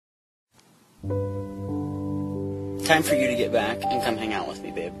Time for you to get back and come hang out with me,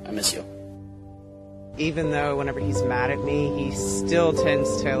 babe. I miss you. Even though whenever he's mad at me, he still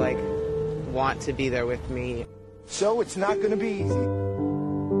tends to, like, want to be there with me. So it's not going to be easy.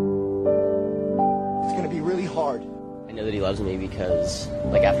 It's going to be really hard. I know that he loves me because,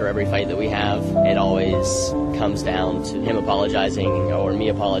 like, after every fight that we have, it always comes down to him apologizing or me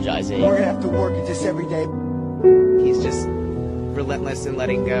apologizing. We're going to have to work at this every day. He's just relentless in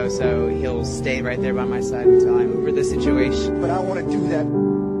letting go, so he'll stay right there by my side until I'm over the situation. But I want to do that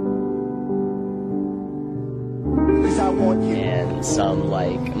because I want you. And some,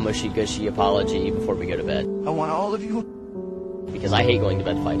 like, mushy-gushy apology before we go to bed. I want all of you. Because I hate going to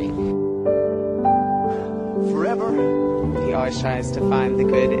bed fighting. Forever. He always tries to find the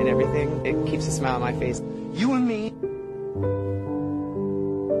good in everything. It keeps a smile on my face. You and me.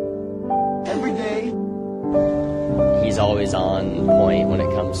 Every day. He's always on point when it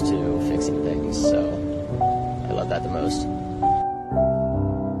comes to fixing things, so I love that the most.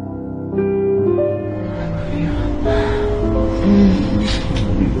 I love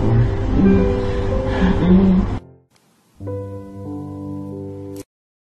you.